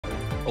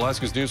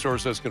Alaska's news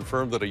source has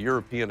confirmed that a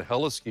European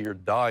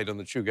heli-skier died in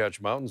the Chugach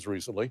Mountains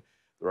recently.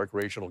 The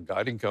recreational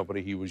guiding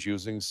company he was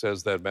using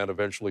says that man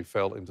eventually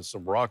fell into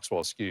some rocks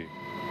while skiing.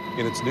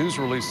 In its news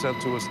release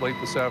sent to us late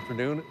this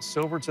afternoon,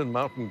 Silverton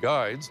Mountain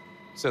Guides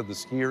said the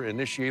skier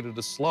initiated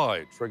a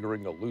slide,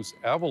 triggering a loose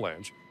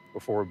avalanche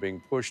before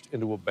being pushed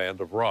into a band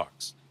of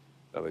rocks.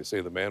 Now, they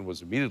say the man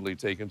was immediately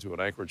taken to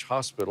an Anchorage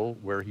hospital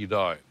where he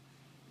died.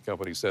 The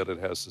company said it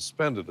has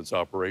suspended its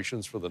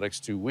operations for the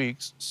next 2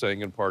 weeks,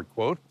 saying in part,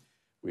 quote,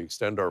 "We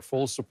extend our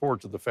full support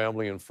to the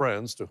family and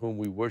friends to whom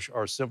we wish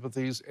our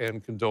sympathies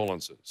and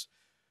condolences."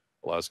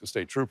 Alaska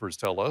State Troopers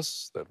tell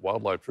us that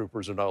wildlife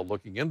troopers are now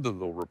looking into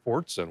the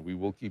reports, and we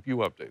will keep you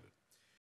updated.